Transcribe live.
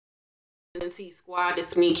T Squad,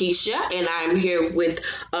 it's me, Keisha, and I'm here with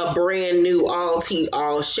a brand new All Tea,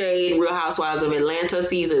 All Shade Real Housewives of Atlanta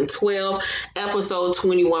Season 12, Episode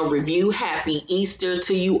 21 review. Happy Easter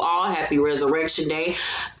to you all. Happy Resurrection Day.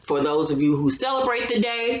 For those of you who celebrate the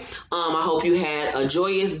day, I hope you had a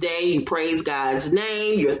joyous day. You praise God's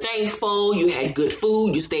name. You're thankful. You had good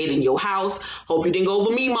food. You stayed in your house. Hope you didn't go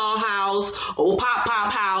over Meemaw house, old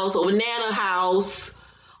Pop house, over Nana house,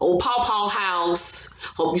 old Paw house.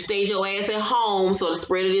 Hope you stayed your ass at home so the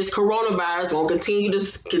spread of this coronavirus won't continue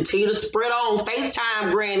to spread on.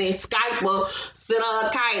 FaceTime granny, Skype her, send her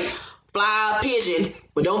a kite, fly a pigeon,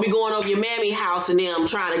 but don't be going over your mammy house and them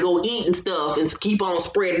trying to go eat and stuff and keep on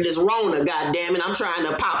spreading this Rona. God damn it, I'm trying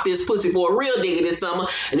to pop this pussy for a real nigga this summer,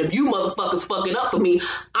 and if you motherfuckers fuck it up for me,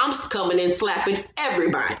 I'm coming and slapping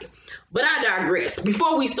everybody. But I digress.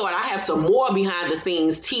 Before we start, I have some more behind the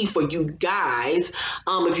scenes tea for you guys.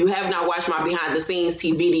 If you have not watched my behind the scenes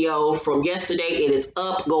tea video from yesterday, it is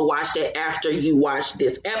up. Go watch that after you watch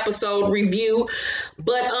this episode review.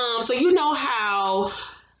 But so you know how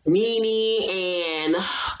Nene and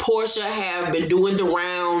Portia have been doing the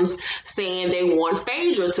rounds saying they want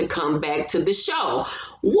Phaedra to come back to the show.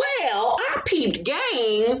 Well, I peeped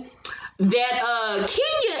game that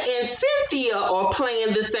Kenya and Cynthia are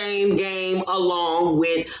playing the same game along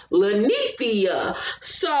with Lanithia.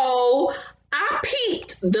 So I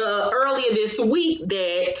peeped earlier this week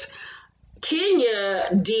that Kenya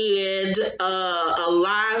did a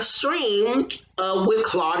live stream with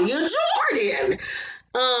Claudia Jordan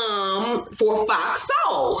for Fox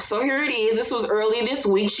Soul. So here it is. This was earlier this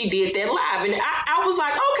week. She did that live, and I was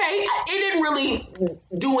like, okay, it didn't really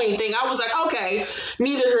do anything. I was like, okay,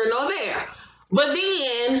 neither here nor there. But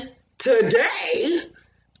then today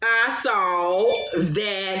I saw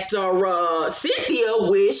that Cynthia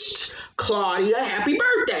wished Claudia happy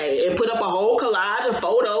birthday and put up a whole collage of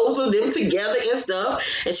photos of them together and stuff.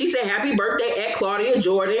 And she said, happy birthday at Claudia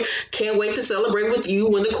Jordan. Can't wait to celebrate with you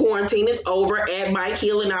when the quarantine is over at Mike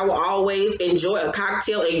Hill, and I will always enjoy a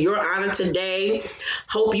cocktail in your honor today.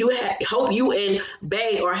 Hope you and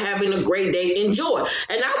Bay are having a great day. Enjoy.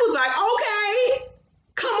 And I was like, okay,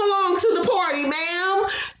 come along to the party, ma'am.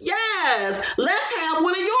 Yes, let's have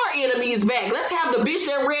one of your enemies back. Let's have the bitch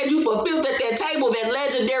that read you for filth at that table, that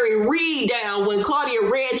legendary read down when Claudia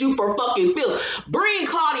read you for fucking filth. Bring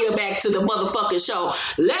Claudia back to the motherfucking show.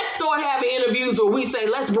 Let's start having interviews where we say,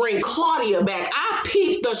 let's bring Claudia back. I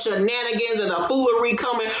peeped the shenanigans and the foolery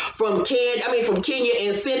coming from Kenya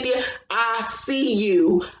and Cynthia. I see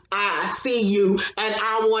you, and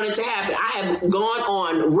I want it to happen. I have gone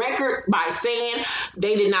on record by saying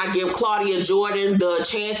they did not give Claudia Jordan the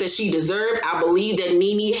chance that she deserved. I believe that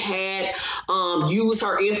Nene had used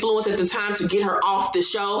her influence at the time to get her off the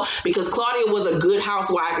show, because Claudia was a good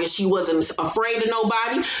housewife and she wasn't afraid of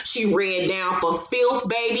nobody. She ran down for filth,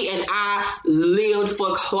 baby, and I lived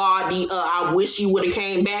for Claudia. I wish she would have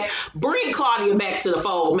came back. Bring Claudia back to the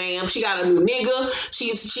fold, ma'am. She got a new nigga.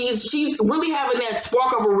 She's really having that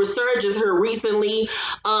spark of a resurgence here recently.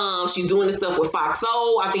 She's doing this stuff with Fox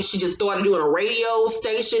Soul. I think she just started doing a radio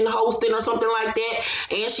station hosting or something like that,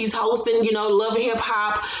 and she's hosting, Love and Hip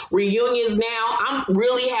Hop reunions now. I'm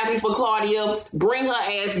really happy for Claudia. Bring her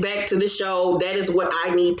ass back to the show. That is what I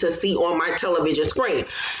need to see on my television screen.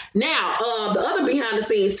 Now, the other behind the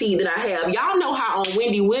scenes tea that I have, y'all know how on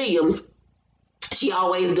Wendy Williams, she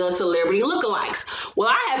always does celebrity lookalikes. Well,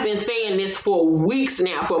 I have been saying this for weeks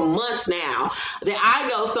now, for months now, that I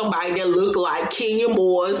know somebody that looked like Kenya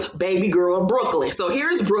Moore's baby girl, Brooklyn. So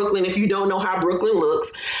here's Brooklyn, if you don't know how Brooklyn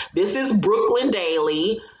looks. This is Brooklyn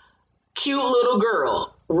Daly. Cute little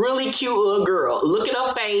girl. Really cute little girl. Look at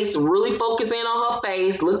her face. Really focus in on her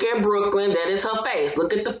face. Look at Brooklyn. That is her face.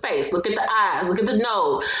 Look at the face. Look at the eyes. Look at the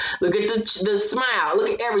nose. Look at the smile. Look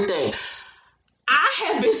at everything. I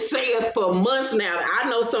have been saying for months now that I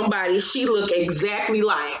know somebody she look exactly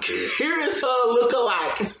like. Here is her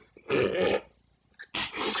look-alike.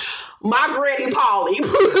 My Granny Polly.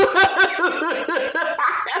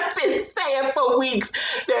 I've been saying for weeks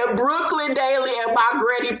that Brooklyn Daly and my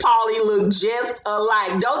Granny Polly look just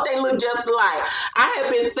alike. Don't they look just alike? I have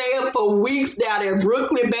been saying for weeks now that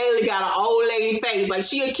Brooklyn Bailey got an old lady face. Like,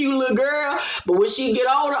 she a cute little girl, but when she get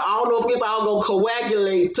older, I don't know if it's all gonna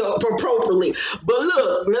coagulate appropriately. But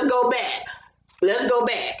look, let's go back.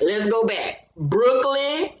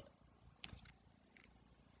 Brooklyn,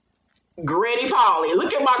 Granny Polly.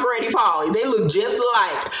 Look at my Granny Polly. They look just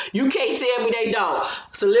alike. You can't tell me they don't.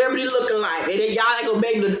 Celebrity looking like. And then y'all ain't gonna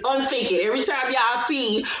make the unthinking. Every time y'all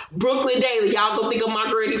see Brooklyn Daily, y'all gonna think of my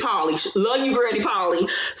Granny Polly. Love you, Granny Polly.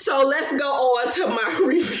 So let's go on to my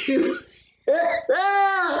review.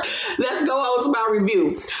 Let's go on to my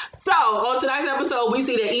review. So, on tonight's episode, we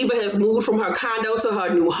see that Eva has moved from her condo to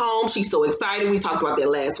her new home. She's so excited. We talked about that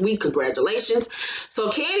last week. Congratulations.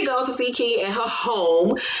 So, Candy goes to see Kenya at her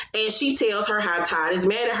home, and she tells her how Todd is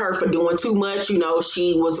mad at her for doing too much. You know,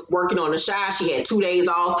 she was working on the shy. She had 2 days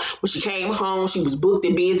off. When she came home, she was booked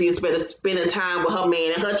and busy instead of spending time with her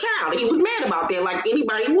man and her child. And he was mad about that, like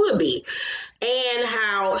anybody would be. And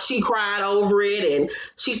how she cried over it, and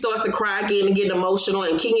she starts to cry again and get emotional,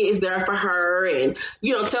 and Kenya is there for her, and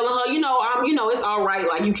telling her, it's all right,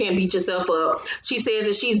 like you can't beat yourself up. She says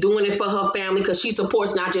that she's doing it for her family because she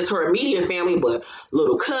supports not just her immediate family but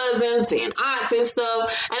little cousins and aunts and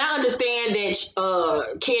stuff. And I understand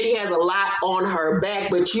that Candy has a lot on her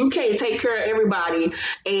back, but you can't take care of everybody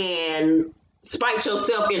and spite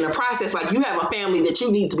yourself in the process. Like, you have a family that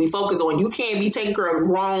you need to be focused on. You can't be taking care of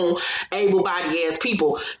grown, able-bodied ass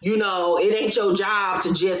people. It ain't your job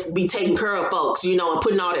to just be taking care of folks, and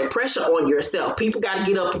putting all that pressure on yourself. People got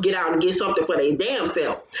to get up and get out and get something for their damn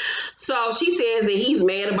self. So she says that he's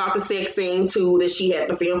mad about the sex scene too that she had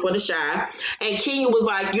to film for the Shy. And Kenya was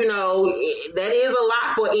like, that is a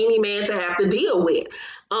lot for any man to have to deal with.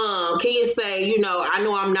 Kenya say, I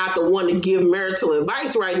know I'm not the one to give marital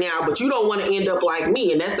advice right now, but you don't want to end up like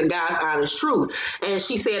me. And that's the God's honest truth. And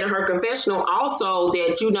she said in her confessional also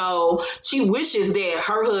that, she wishes that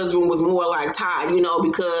her husband was more like Todd,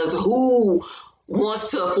 because who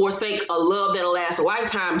wants to forsake a love that'll last a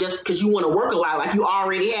lifetime just because you want to work a lot? Like, you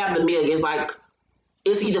already have the millions. Like,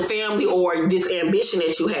 it's either family or this ambition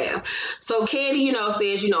that you have. So Candy,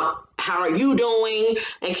 says, how are you doing?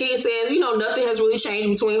 And Candy says, nothing has really changed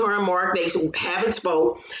between her and Mark. They haven't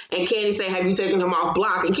spoke. And Candy say, have you taken him off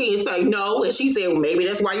block? And Candy say, no. And she said, well, maybe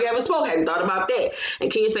that's why you haven't spoke. Have you thought about that?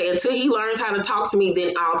 And Candy say, until he learns how to talk to me,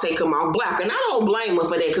 then I'll take him off block. And I don't blame her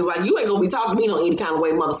for that, because like, you ain't gonna be talking to me no any kind of way,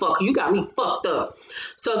 motherfucker. You got me fucked up.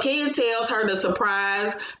 So Candy tells her to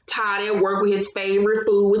surprise Todd at work with his favorite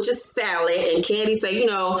food, which is salad. And Candy say,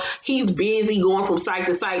 he's busy going from site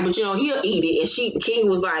to site, but he'll eat it. And Candy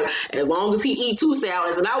was like, as long as he eat 2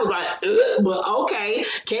 salads. And I was like, but okay.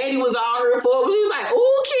 Candy was all here for it. But she was like,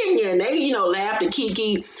 ooh, Kenya. And they, laughed at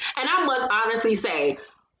Kiki. And I must honestly say,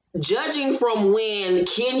 judging from when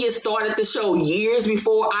Kenya started the show years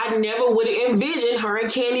before, I never would have envisioned her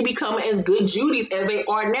and Candy becoming as good Judies as they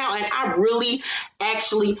are now. And I really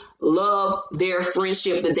actually love their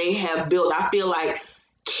friendship that they have built. I feel like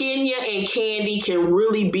Kenya and Candy can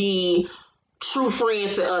really be true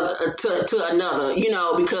friends to another,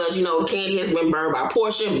 because, Candy has been burned by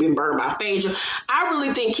Portia, been burned by Phaedra. I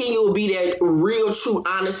really think Kenya will be that real, true,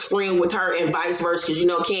 honest friend with her, and vice versa,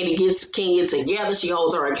 because, Candy gets Kenya together. She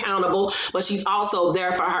holds her accountable, but she's also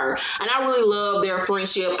there for her. And I really love their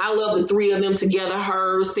friendship. I love the 3 of them together,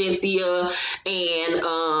 her, Cynthia,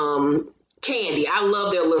 and Candy. I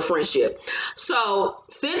love their little friendship. So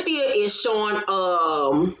Cynthia is showing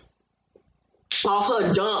off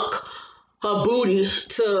her her booty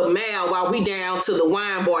to Mal while we down to the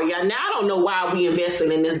wine bar. Y'all, now I don't know why we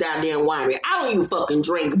investing in this goddamn winery. I don't even fucking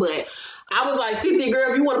drink, but I was like, Cynthia, girl,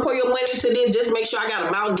 if you want to pour your money into this, just make sure I got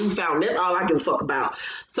a Mountain Dew fountain. That's all I give a fuck about.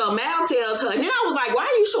 So Mal tells her, and then I was like, why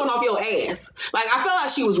are you showing off your ass? Like, I felt like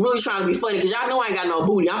she was really trying to be funny, because y'all know I ain't got no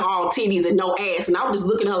booty. I'm all titties and no ass. And I was just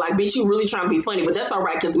looking at her like, bitch, you really trying to be funny, but that's all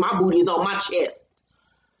right, because my booty is on my chest.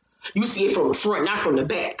 You see it from the front, not from the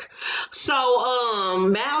back. So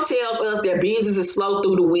Mal tells us that business is slow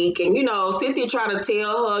through the week. And, Cynthia tried to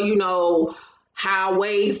tell her, how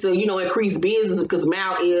ways to, increase business, because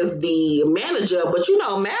Mal is the manager. But,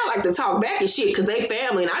 Mal like to talk back and shit because they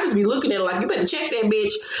family. And I just be looking at her like, you better check that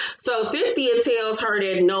bitch. So Cynthia tells her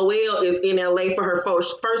that Noelle is in LA for her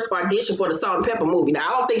first audition for the Salt and Pepper movie. Now,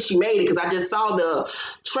 I don't think she made it, because I just saw the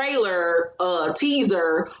trailer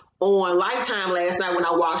teaser on Lifetime last night when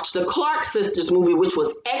I watched the Clark Sisters movie, which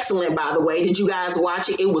was excellent, by the way. Did you guys watch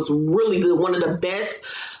it? It was really good. One of the best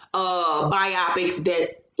biopics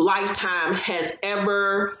that Lifetime has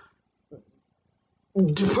ever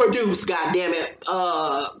produced, goddammit.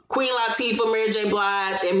 Queen Latifah, Mary J.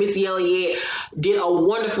 Blige, and Missy Elliott did a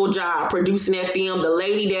wonderful job producing that film. The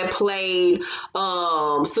lady that played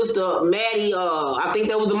Sister Maddie, I think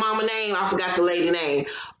that was the mama name. I forgot the lady name.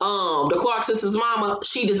 The Clark sisters' mama,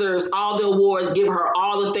 she deserves all the awards. Give her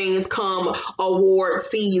all the things come award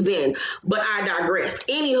season. But I digress.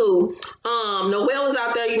 Anywho, Noelle is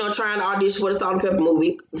out there, trying to audition for the Salt and Pepper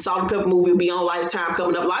movie. The Salt and Pepper movie will be on Lifetime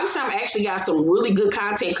coming up. Lifetime actually got some really good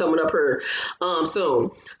content coming up here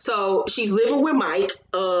soon. So she's living with Mike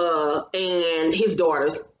and his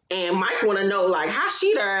daughters. And Mike want to know, like, how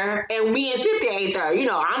she there and me and Cynthia ain't there.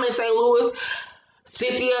 I'm in St. Louis.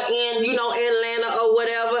 Cynthia in, Atlanta or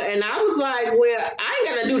whatever. And I was like, well, I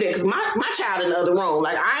ain't gotta do that because my child in the other room.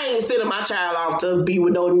 Like, I ain't sending my child off to be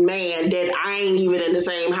with no man that I ain't even in the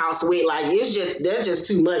same house with. Like, that's just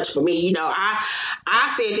too much for me.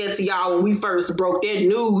 I said that to y'all when we first broke that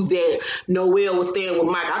news that Noelle was staying with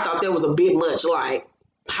Mike. I thought that was a bit much. Like,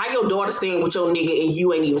 how your daughter staying with your nigga and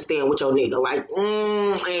you ain't even staying with your nigga? Like,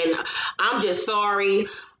 and I'm just sorry.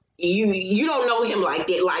 You don't know him like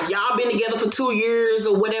that. Like, y'all been together for 2 years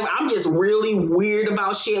or whatever. I'm just really weird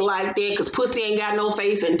about shit like that because pussy ain't got no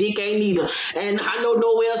face and dick ain't either. And I know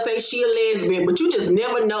Noelle say she a lesbian, but you just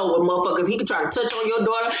never know with motherfuckers. He could try to touch on your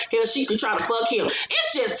daughter. Hell, she could try to fuck him.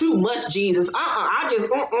 It's just too much, Jesus. I just,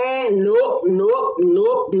 nope.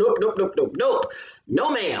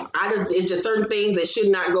 No, ma'am. It's just certain things that should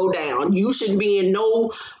not go down. You shouldn't be in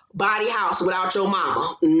no body house without your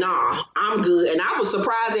mama. Nah, I'm good. And I was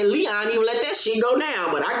surprised that Leon even let that shit go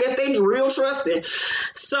down, but I guess they real trusting.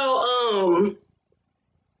 So,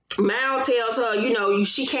 Mal tells her,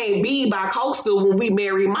 she can't be by Coastal when we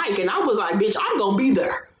marry Mike. And I was like, bitch, I'm going to be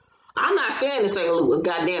there. I'm not staying in St. Louis,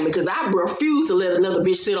 goddamn it, because I refuse to let another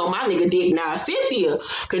bitch sit on my nigga dick. Now, Cynthia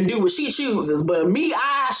can do what she chooses, but me,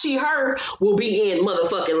 she, her will be in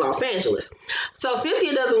motherfucking Los Angeles. So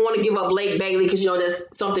Cynthia doesn't want to give up Lake Bailey because,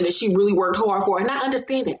 that's something that she really worked hard for. And I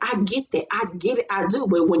understand it. I get that. I get it. I do.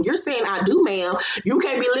 But when you're saying I do, ma'am, you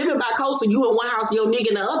can't be living by coastal. You in one house, your nigga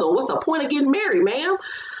in the other. What's the point of getting married, ma'am?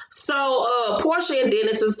 So Portia and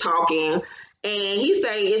Dennis is talking. And he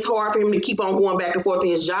say it's hard for him to keep on going back and forth to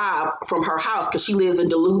his job from her house because she lives in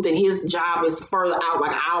Duluth and his job is further out,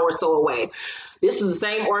 like an hour or so away. This is the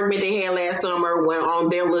same argument they had last summer when on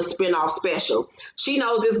their little spinoff special. She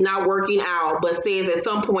knows it's not working out, but says at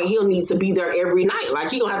some point he'll need to be there every night. Like,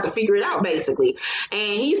 he gonna have to figure it out, basically.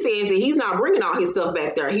 And he says that he's not bringing all his stuff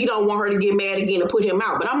back there. He don't want her to get mad again and put him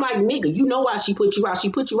out. But I'm like, nigga, you know why she put you out. She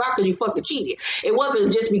put you out because you fucking cheated. It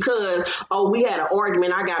wasn't just because, we had an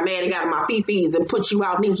argument, I got mad and got my fifis and put you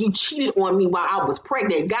out. Nigga, you cheated on me while I was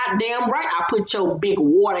pregnant. Goddamn right, I put your big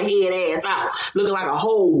waterhead ass out, looking like a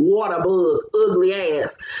whole water bug, ugly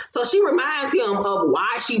ass. So she reminds him of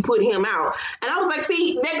why she put him out. And I was like,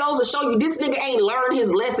 see, that goes to show you this nigga ain't learned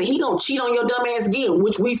his lesson. He gonna cheat on your dumb ass again,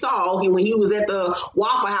 which we saw when he was at the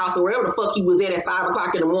Waffle House or wherever the fuck he was at 5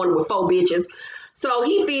 o'clock in the morning with 4 bitches. So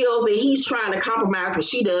he feels that he's trying to compromise, but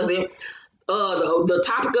she doesn't. The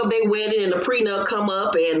topic of their wedding and the prenup come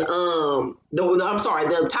up, and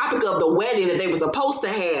the topic of the wedding that they were supposed to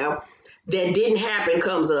have that didn't happen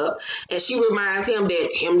comes up, and she reminds him that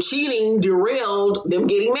him cheating derailed them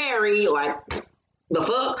getting married. Like, the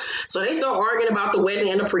fuck? So they start arguing about the wedding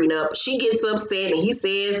and the prenup. She gets upset, and he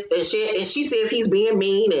says, and she says he's being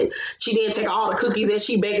mean, and she didn't take all the cookies that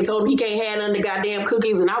she baked and told him he can't have none of the goddamn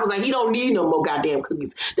cookies. And I was like, he don't need no more goddamn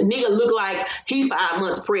cookies. The nigga look like he 5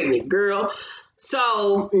 months pregnant, girl.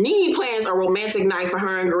 So Nene plans a romantic night for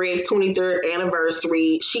her and Greg's 23rd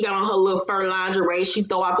anniversary. She got on her little fur lingerie. She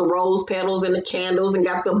throw out the rose petals and the candles and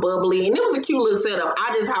got the bubbly. And it was a cute little setup.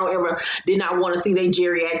 I just, however, did not want to see their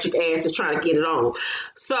geriatric asses trying to get it on.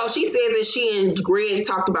 So she says that she and Greg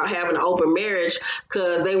talked about having an open marriage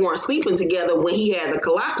because they weren't sleeping together when he had the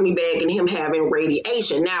colostomy bag and him having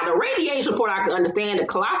radiation. Now, the radiation part I can understand. The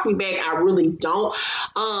colostomy bag I really don't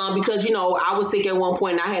because, I was sick at one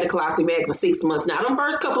point and I had a colostomy bag for 6 months. Now, them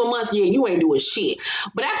first couple of months, yeah, you ain't doing shit.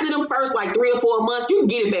 But after them first, 3 or 4 months, you can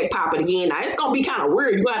get it back popping again. Now, it's going to be kind of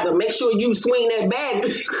weird. You're going to have to make sure you swing that bag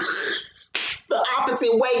the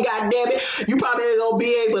opposite way, goddammit. You probably ain't going to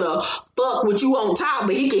be able to fuck with you on top,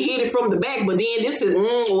 but he can hit it from the back. But then this is,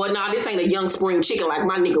 this ain't a young spring chicken like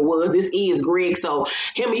my nigga was. This is Greg. So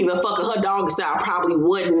him even fucking her doggy style probably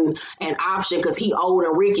wasn't an option because he old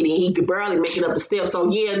and rickety and he could barely make it up the steps. So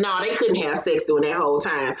yeah, they couldn't have sex during that whole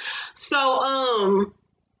time. So,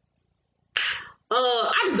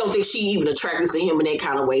 I just don't think she even attracted to him in that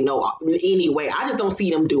kind of way. No, anyway, I just don't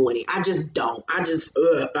see them doing it. I just don't. I just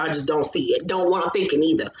don't see it. Don't want to think it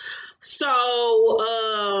either. So,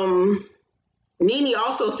 Nene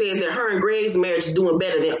also said that her and Greg's marriage is doing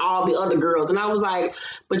better than all the other girls. And I was like,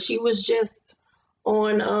 but she was just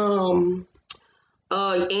on,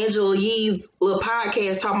 Angela Yee's little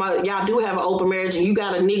podcast talking about y'all do have an open marriage and you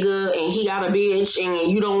got a nigga and he got a bitch and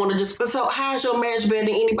you don't want to just, so how's your marriage better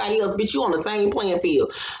than anybody else? Bitch, you on the same playing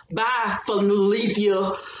field. Bye,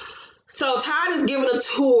 Felicia. So Todd is giving a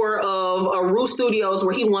tour of RHOA Studios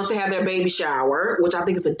where he wants to have their baby shower, which I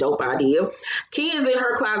think is a dope idea. Key is in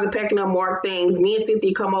her closet packing up Mark things. Me and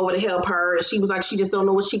Cynthia come over to help her, and she was like, she just don't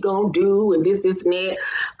know what she gonna do, and this, and that.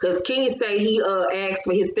 Because Kenny say he asked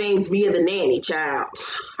for his things via the nanny, child.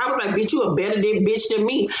 I was like, bitch, you a better bitch than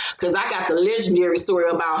me. Because I got the legendary story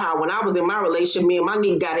about how when I was in my relationship, me and my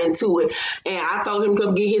nigga got into it. And I told him to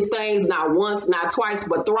come get his things, not once, not twice,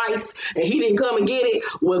 but thrice. And he didn't come and get it.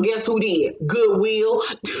 Well, guess who did? Goodwill.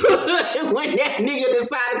 When that nigga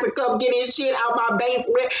decided to come get his shit out my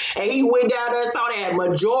basement, and he went down there and saw that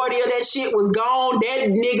majority of that shit was gone, that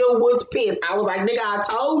nigga was pissed. I was like, nigga, I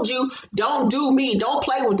told you, don't do me. Don't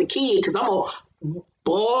play with the kid, because I'm a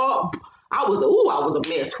boy. I was a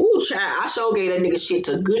mess. Ooh, child. I sure gave that nigga shit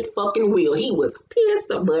to good fucking Will. He was pissed,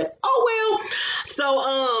 but oh well.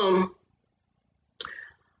 So,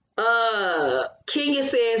 Kenya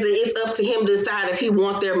says that it's up to him to decide if he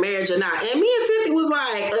wants their marriage or not. And me and Cynthia was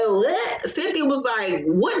like, what? Cynthia was like,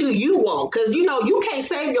 what do you want? Because, you know, you can't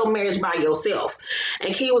save your marriage by yourself.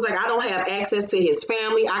 And Kenya was like, I don't have access to his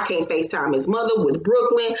family. I can't FaceTime his mother with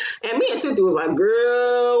Brooklyn. And me and Cynthia was like,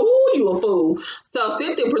 girl, ooh, you a fool. So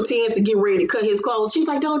Cynthia pretends to get ready to cut his clothes. She was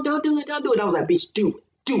like, don't do it. Don't do it. I was like, bitch, do it.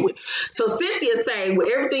 Do it. So Cynthia saying, with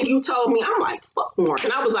everything you told me, I'm like, fuck Mark.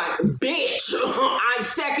 And I was like, bitch, I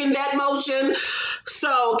second that motion.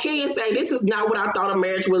 So Kenya say, this is not what I thought a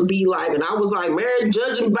marriage would be like. And I was like, marriage,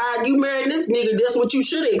 judging by you marrying this nigga, that's what you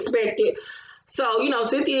should have expected. So, you know,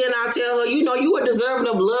 Cynthia and I tell her, you know, you are deserving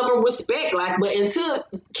of love and respect. Like, but until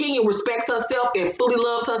Kenya respects herself and fully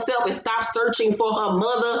loves herself and stops searching for her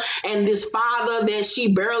mother and this father that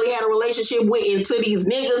she barely had a relationship with into these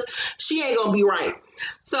niggas, she ain't gonna be right.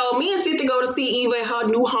 So me and Cynthia go to see Eva at her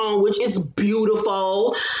new home, which is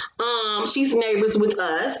beautiful. She's neighbors with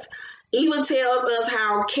us. Eva tells us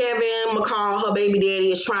how Kevin McCall, her baby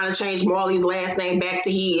daddy, is trying to change Marley's last name back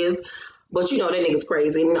to his. But you know, that nigga's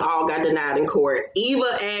crazy and all got denied in court.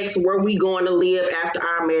 Eva asks where we going to live after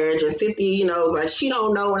our marriage. And Cynthia, you know, was like, she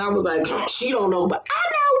don't know. And I was like, she don't know, but I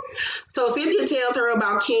know. So Cynthia tells her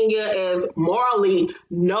about Kenya as Marley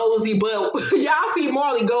nosy. But y'all see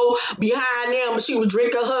Marley go behind them. She was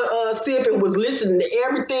drinking her sip and was listening to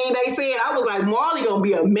everything they said. I was like, Marley gonna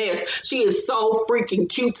be a mess. She is so freaking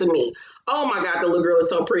cute to me. Oh my God, the little girl is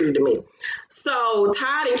so pretty to me. So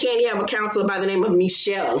Todd and Candy have a counselor by the name of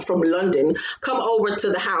Michelle from London come over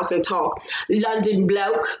to the house and talk. London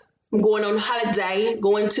bloke, I'm going on holiday,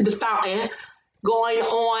 going to the fountain, going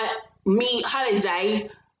on me holiday,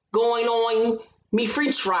 going on me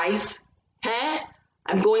french fries, huh?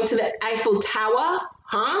 I'm going to the Eiffel Tower,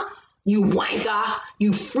 huh? You wanker,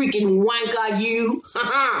 you freaking wanker, you.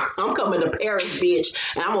 I'm coming to Paris, bitch,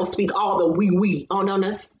 and I'm gonna speak all the wee. Oh no,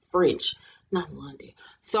 that's French, not London.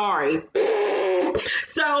 Sorry.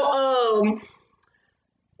 So,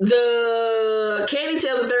 the Candy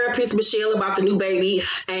tells the therapist Michelle about the new baby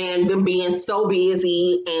and them being so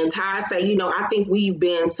busy. And Ty say, you know, I think we've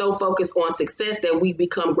been so focused on success that we've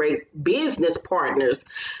become great business partners.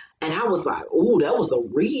 And I was like, ooh, that was a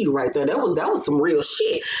read right there. That was some real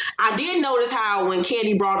shit. I did notice how when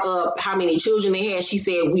Candy brought up how many children they had, she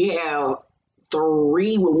said we have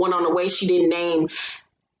 3 with one on the way. She didn't name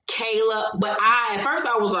Kayla, but at first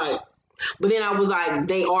I was like, but then I was like,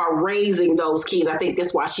 they are raising those kids. I think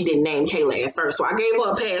that's why she didn't name Kayla at first. So I gave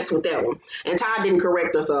her a pass with that one. And Ty didn't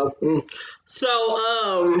correct her, so.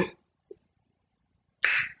 So,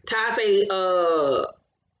 Ty say,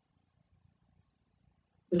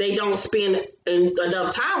 they don't spend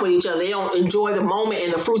enough time with each other. They don't enjoy the moment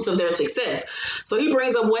and the fruits of their success. So he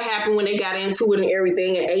brings up what happened when they got into it and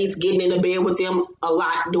everything, and Ace getting into bed with them a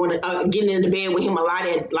lot, getting into bed with him a lot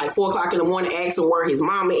at like 4 o'clock in the morning, asking where his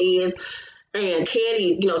mama is. And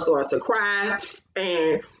Candy, you know, starts to cry,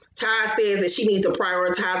 and Ty says that she needs to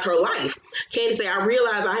prioritize her life. Candy say, I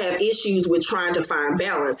realize I have issues with trying to find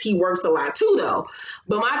balance. He works a lot too, though.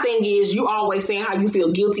 But my thing is, you always saying how you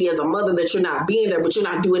feel guilty as a mother that you're not being there, but you're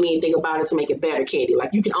not doing anything about it to make it better, Candy.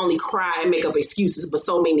 Like, you can only cry and make up excuses, but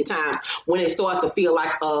so many times when it starts to feel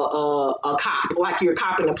like a cop, like you're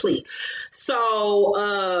copping a plea.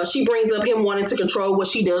 So she brings up him wanting to control what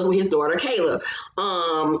she does with his daughter, Kayla.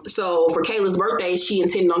 So for Kayla's birthday, she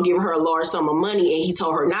intended on giving her a large sum of money, and he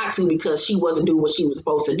told her not to because she wasn't doing what she was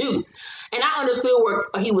supposed to do. And I understood where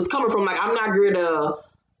he was coming from. Like, I'm not going to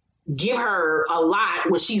give her a lot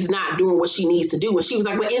when she's not doing what she needs to do. And she was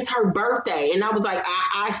like, but it's her birthday. And I was like,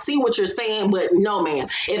 I see what you're saying, but no, ma'am.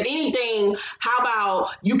 If anything, how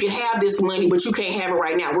about you can have this money, but you can't have it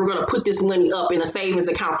right now. We're going to put this money up in a savings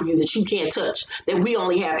account for you that you can't touch, that we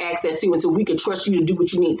only have access to until we can trust you to do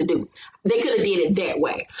what you need to do. They could have did it that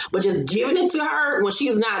way. But just giving it to her when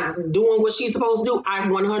she's not doing what she's supposed to do, I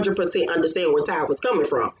 100% understand where Ty was coming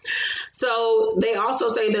from. So they also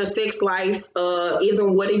say their sex life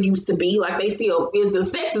isn't what it used to be. Like, they still, the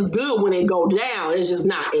sex is good when it go down. It's just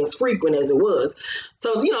not as frequent as it was.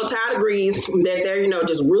 So, you know, Ty agrees that they're, you know,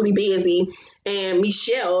 just really busy. And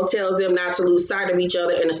Michelle tells them not to lose sight of each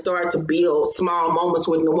other and to start to build small moments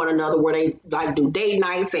with one another where they like do date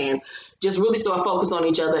nights and just really start focus on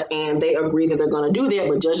each other. And they agree that they're going to do that.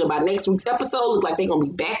 But judging by next week's episode, look like they're going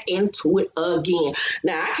to be back into it again.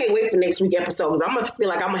 Now, I can't wait for next week's episode because I'm going to feel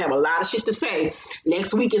like I'm going to have a lot of shit to say.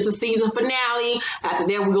 Next week is the season finale. After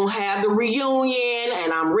that, we're going to have the reunion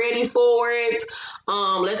and I'm ready for it.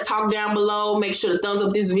 Let's talk down below. Make sure to thumbs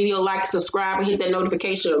up this video, like, subscribe, and hit that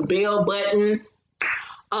notification bell button.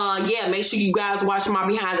 Yeah, make sure you guys watch my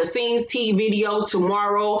behind the scenes tea video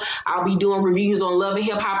tomorrow. I'll be doing reviews on Love and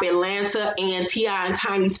Hip Hop Atlanta and T.I. and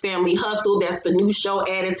Tiny's Family Hustle. That's the new show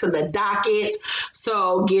added to the docket.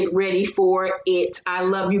 So get ready for it. I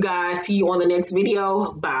love you guys. See you on the next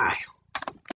video. Bye.